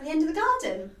at the end of the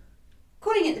garden.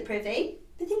 Calling it the privy.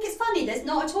 They think it's funny. There's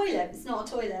not a toilet. It's not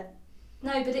a toilet.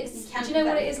 No, but it's. You can't Do you know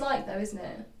what vote. it is like though, isn't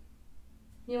it?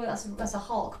 You know what that's a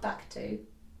hark back to.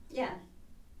 Yeah.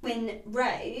 When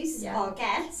Rose, our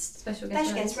guest, Special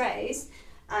guest Rose,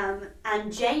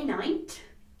 and Jay Knight,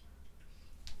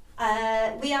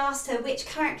 we asked her which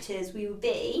characters we would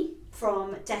be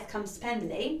from Death Comes to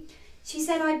Pemberley. She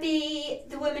said I'd be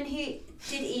the woman who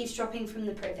did eavesdropping from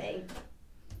the privy.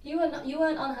 You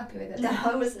weren't unhappy with it? No,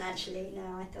 I wasn't actually.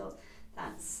 No, I thought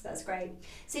that's great.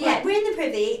 So yeah, we're in the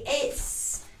privy.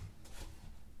 It's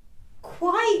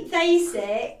quite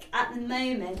basic at the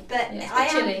moment, but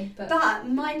chilly. But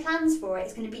my plans for it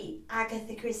is going to be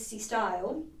Agatha Christie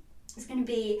style. It's going to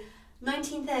be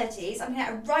 1930s. I'm going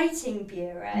to get a writing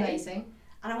bureau. Amazing.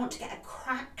 And I want to get a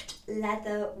cracked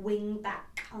leather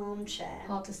wing-back armchair.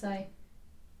 Hard to say.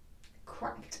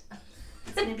 Cracked.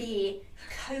 It's going to be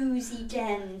cosy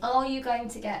den. Are you going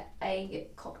to get a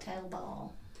cocktail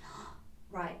bar?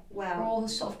 Right, well. Or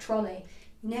sort of trolley?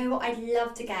 You know what I'd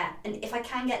love to get, and if I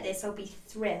can get this, I'll be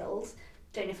thrilled.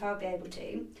 Don't know if I'll be able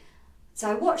to. So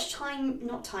I watched Time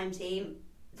Team,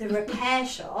 The Repair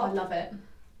Shop. I love it.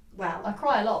 Well, I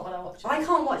cry a lot when I watch it. I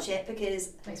can't watch it because...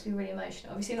 It makes me really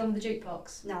emotional. Have you seen it on the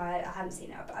jukebox? No, I haven't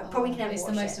seen it, but I probably can never watch it. It's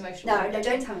the most emotional. No,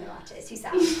 don't tell me about it. It's too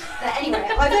sad. But anyway,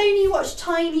 I've only watched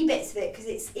tiny bits of it because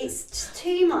it's just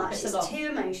too much. It's too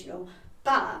emotional.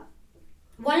 But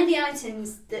one of the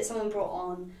items that someone brought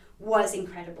on was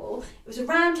incredible. It was a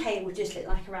round table, just looked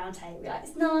like a round table. You're like,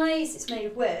 it's nice, it's made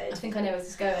of wood. I think I know where this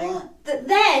is going. But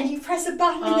then you press a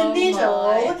button in the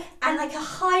middle and like a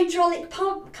hydraulic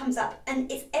pump comes up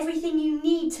and it's everything you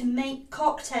need to make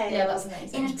cocktails. Yeah, that's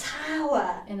amazing. In a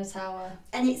tower.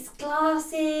 And it's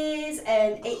glasses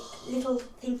and a little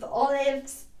thing for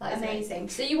olives. That is amazing.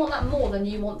 So you want that more than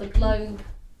you want the globe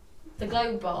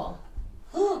bar?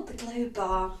 Oh, the globe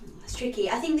bar. That's tricky.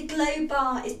 I think the globe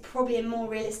bar is probably a more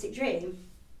realistic dream.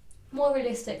 More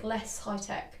realistic, less high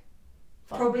tech.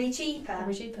 Probably cheaper.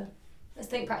 Probably cheaper. Let's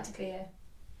think practically here.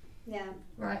 Yeah.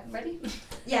 Right, ready?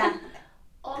 Yeah.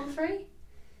 On 3?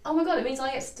 Oh my god, it means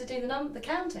I get to do the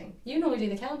counting. You normally do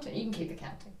the counting. You can keep the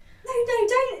counting. No,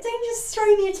 don't just throw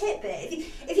me a tidbit.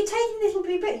 If you're taking the little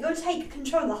blue book, you've got to take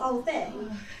control of the whole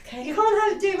thing. Okay. You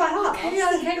can't do it by half.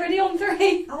 Okay, ready? On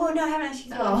 3. Oh no, I haven't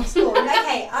actually scored.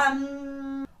 Okay,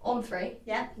 On 3.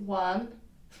 Yeah. 1,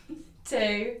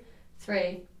 2,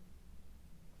 3.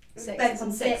 Both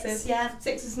on 6, yeah.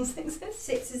 6s and 6s.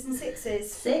 6s and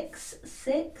 6s.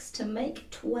 6 to make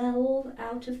 12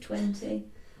 out of 20.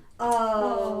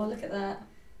 Oh, look at that.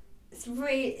 It's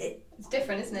really... It's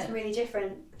different, isn't it? It's really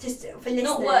different. Just for listeners.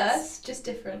 Not worse, just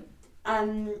different.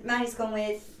 Maddie's gone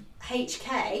with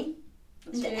HK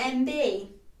That's and you. MB.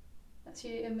 That's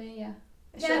you and me, yeah.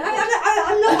 Yeah,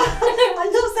 I'm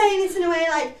not saying this in a way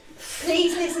like,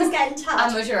 please listeners get in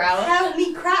touch. Amateur hour. Help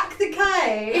me crack the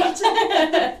code.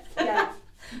 Yeah.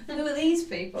 Who are these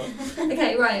people?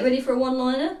 Okay, right, ready for a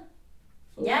one-liner?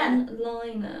 Yeah.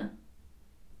 One-liner.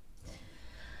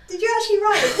 Did you actually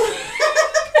write?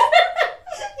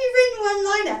 You've written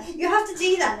one-liner. You have to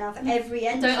do that now for every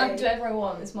entry. Don't have to do whatever I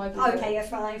want, it's my business. Okay, you're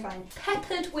fine.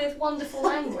 Peppered with wonderful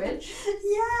language.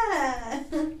 Yeah.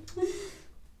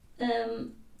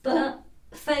 But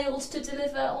failed to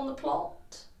deliver on the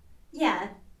plot. Yeah.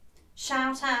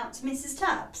 Shout out to Mrs.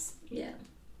 Tubbs. yeah.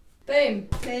 Boom.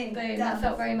 Boom. Boom. Done. That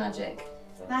felt very magic.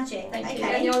 Magic. Thank you.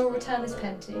 Okay. And I will return this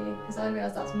pen to you because I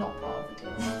realise that's not part of the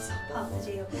deal. That's not part of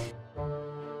the deal.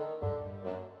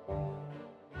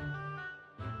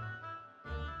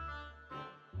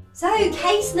 So,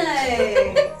 case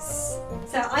notes.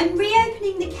 So, I'm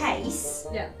reopening the case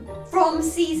Yeah. from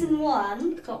season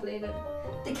 1, I can't believe it.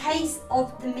 the case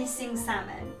of the missing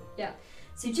salmon. Yeah.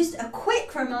 So, just a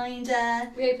quick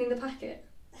reminder. Reopening the packet.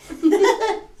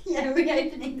 Yeah,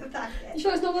 reopening the packet. You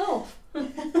sure it's not gone off?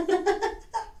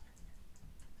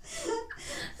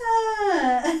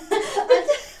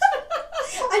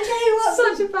 I tell you what.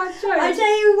 Such a bad joke. I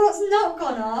tell you what's not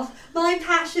gone off. My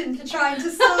passion for trying to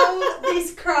solve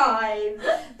this crime.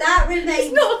 That remains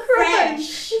It's not a crime.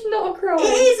 fresh. It's not a crime. It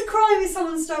is a crime if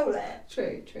someone stole it.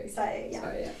 True. So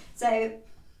yeah. Sorry,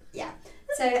 yeah.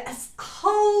 So a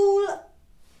whole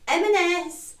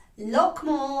M&S,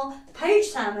 Lockmore,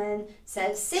 poached salmon,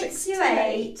 served 6 to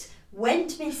 8,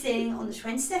 went missing on the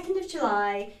 22nd of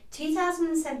July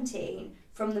 2017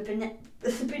 from the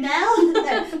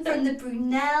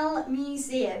Brunel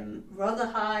Museum,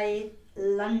 Rotherhithe,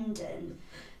 London.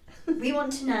 We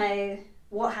want to know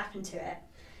what happened to it.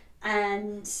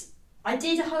 And I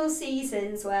did a whole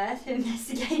season's worth of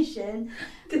investigation.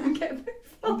 Didn't get very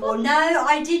far. Well, no,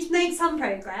 I did make some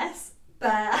progress,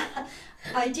 but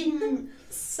I didn't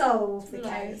solve the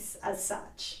case as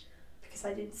such, because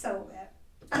I didn't solve it.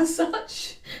 As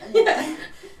such. Yeah.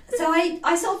 So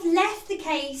I sort of left the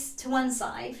case to one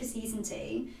side for season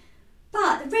 2.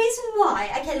 But the reason why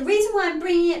I'm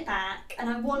bringing it back, and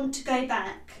I want to go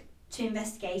back to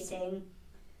investigating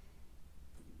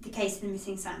the case of the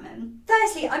missing salmon.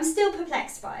 Firstly, I'm still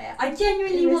perplexed by it. I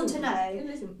genuinely want to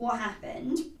know what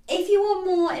happened. If you want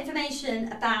more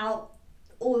information about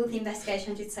all of the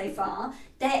investigation I did so far,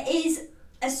 there is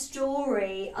a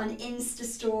story on Insta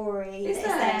Story. Is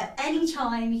there?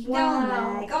 Anytime you can go on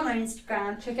there, go on our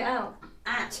Instagram, Check it out.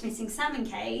 at Missing Salmon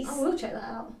Case. I will check that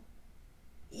out.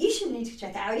 You shouldn't need to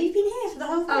check it out. You've been here for the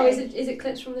whole thing. Oh, is it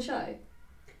clips from the show?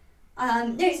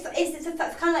 No, it's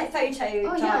kind of like photo.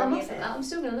 Oh yeah, I'm diary off of at it. that. I'm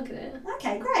still going to look at it.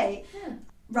 Okay, great. Yeah.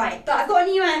 Right, but I've got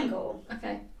a new angle.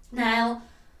 Okay. Now,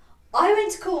 I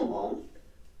went to Cornwall,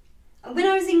 and when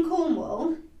I was in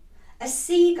Cornwall, a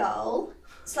seagull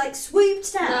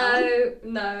swooped down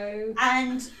No.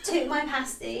 and took my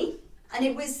pasty, and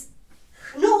it was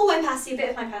not all my pasty, a bit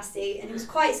of my pasty, and it was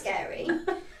quite scary.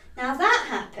 Now that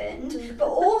happened, but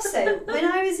also when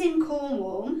I was in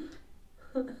Cornwall,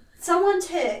 someone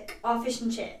took our fish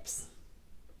and chips.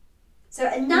 So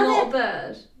another... Not a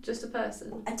bird, just a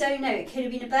person. I don't know, it could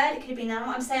have been a bird, it could have been an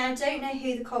animal. I'm saying I don't know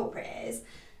who the culprit is.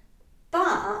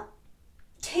 But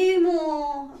 2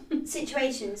 more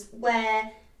situations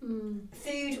where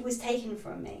food was taken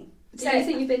from me. Do you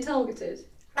think you've been targeted?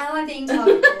 Am I being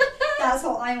targeted? That's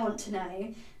what I want to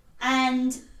know.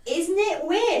 And isn't it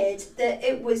weird that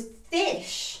it was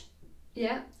fish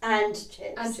and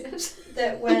chips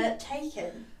that were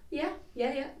taken? Yeah.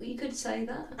 You could say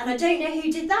that. And I don't know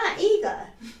who did that either.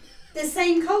 The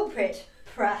same culprit,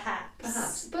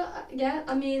 perhaps. But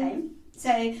I mean... Okay. So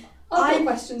I've got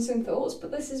questions and thoughts, but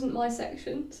this isn't my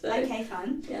section. So. Okay,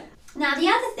 fine. Yeah. Now the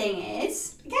other thing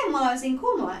is, again, while I was in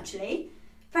Cornwall actually,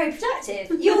 very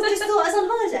productive. You all just thought I was on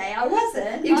holiday. I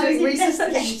wasn't. You're I doing was research.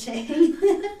 investigating.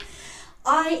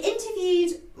 I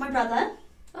interviewed my brother.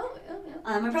 Oh,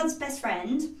 yeah. My brother's best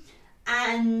friend,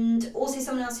 and also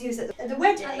someone else who was at the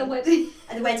wedding. At the wedding.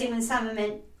 At the wedding when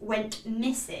Salmon went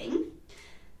missing.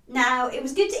 Now, it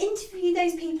was good to interview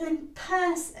those people in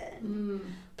person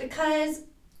because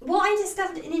what I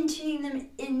discovered in interviewing them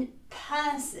in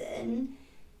person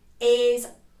is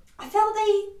I felt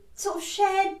they sort of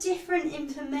shared different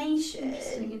information.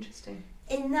 Interesting.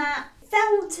 In that it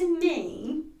felt to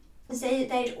me as though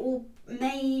they'd all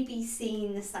maybe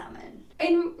seen the salmon.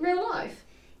 In real life?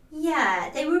 Yeah,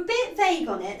 they were a bit vague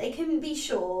on it. They couldn't be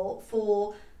sure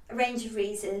for a range of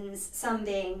reasons, some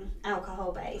being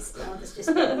alcohol based and others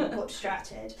just being got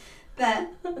distracted. But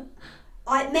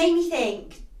it made me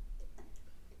think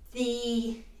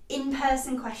the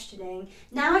in-person questioning,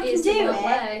 now I can do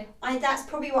it. That's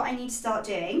probably what I need to start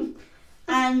doing.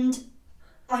 And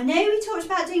I know we talked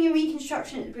about doing a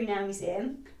reconstruction at the Brunel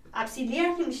Museum. Absolutely,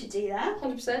 I think we should do that.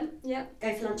 100%, yeah.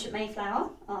 Go for lunch at Mayflower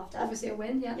after. Obviously a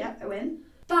win, yeah. Yep, a win.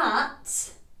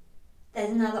 But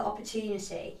there's another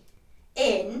opportunity.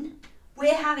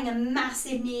 We're having a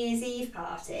massive New Year's Eve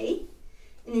party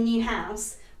in the new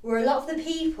house where a lot of the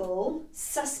people,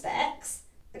 suspects,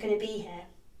 are going to be here.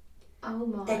 Oh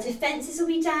my. Their defences will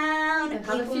be down and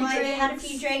people might have had a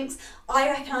few drinks. I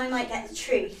reckon I might get the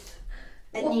truth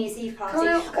at New Year's Eve party.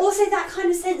 Also that kind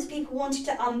of sense people wanted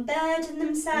to unburden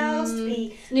themselves, to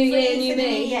be New free year, new for the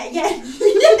me. new year. Yeah,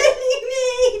 new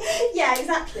me. Yeah,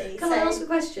 exactly. Can I ask a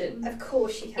question? Of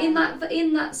course you can.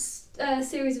 In that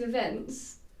series of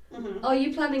events, are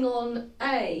you planning on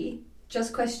A,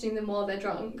 just questioning them while they're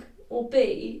drunk, or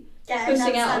B,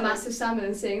 pushing out a massive salmon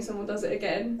and seeing someone does it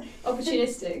again?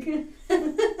 Opportunistic.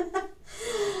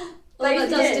 Well, that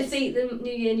does defeat the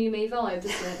New Year, New Me vibe,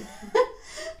 doesn't it?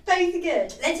 Both are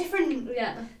good. They're different.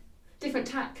 Yeah. Different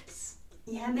tacts.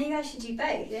 Yeah, maybe I should do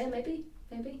both. Yeah, maybe.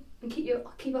 And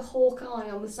keep a hawk eye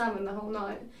on the salmon the whole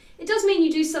night. It does mean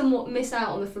you do somewhat miss out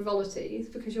on the frivolities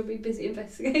because you'll be busy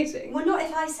investigating. Well, not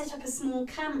if I set up a small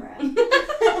camera. And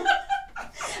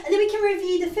then we can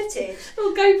review the footage.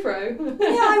 Oh, GoPro.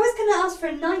 Yeah, I was going to ask for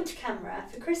a night camera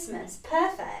for Christmas.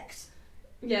 Perfect.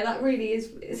 Yeah, that really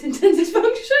is its intended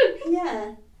function.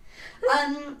 Yeah.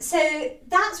 So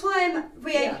that's why I'm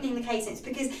reopening the case. It's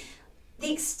because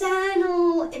the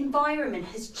external environment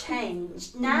has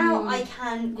changed. Now I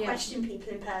can question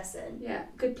people in person. Yeah,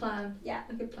 good plan. Yeah.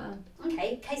 A good plan.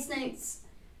 Okay, case notes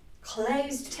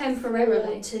closed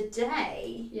temporarily for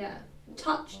today. Yeah.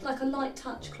 Like a light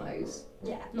touch close.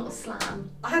 Yeah. Not a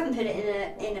slam. I haven't put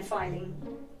it in a filing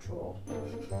drawer.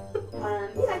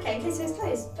 Yeah, okay, case notes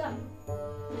closed. Done.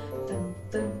 Dun,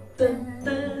 dun, dun,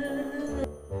 dun.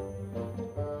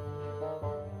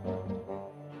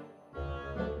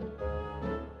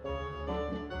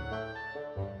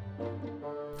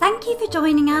 Thank you for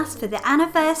joining us for the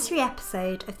anniversary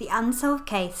episode of the unsolved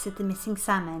case of the missing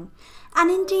salmon, and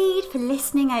indeed for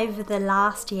listening over the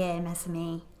last year, mes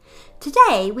amis.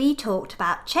 Today we talked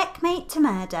about Checkmate to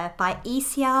Murder by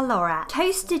E.C.R.Lorac,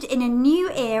 toasted in a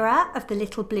new era of the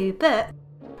Little Blue Book,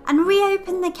 and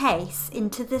reopened the case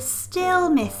into the still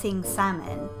missing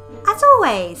salmon. As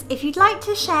always, if you'd like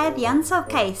to share the unsolved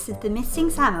case of the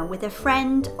missing salmon with a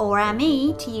friend or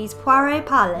ami, to use Poirot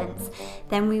parlance,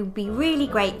 then we would be really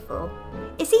grateful.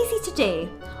 It's easy to do.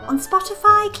 On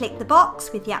Spotify, click the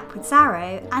box with the upwards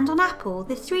arrow, and on Apple,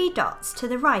 the 3 dots to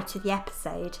the right of the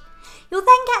episode. You'll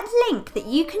then get a link that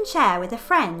you can share with a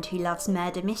friend who loves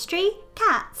murder mystery,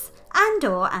 cats,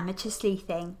 and/or amateur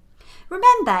sleuthing.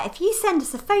 Remember, if you send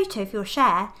us a photo of your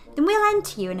share, then we'll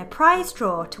enter you in a prize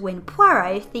draw to win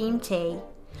Poirot themed tea.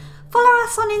 Follow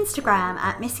us on Instagram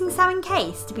at Missing Salmon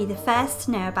Case to be the first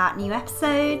to know about new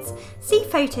episodes, see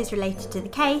photos related to the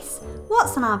case,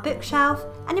 what's on our bookshelf,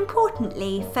 and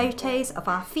importantly, photos of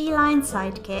our feline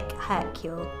sidekick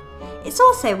Hercule. It's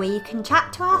also where you can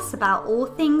chat to us about all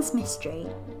things mystery.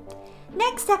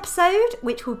 Next episode,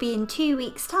 which will be in 2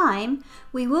 weeks' time,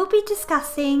 we will be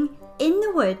discussing In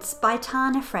the Woods by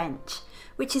Tana French,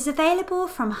 which is available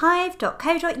from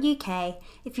hive.co.uk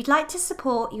if you'd like to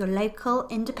support your local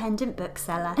independent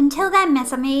bookseller. Until then,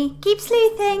 mes amis, keep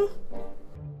sleuthing!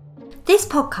 This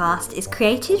podcast is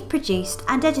created, produced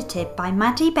and edited by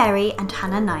Maddie Berry and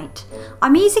Hannah Knight. Our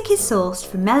music is sourced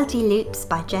from Melody Loops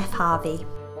by Jeff Harvey.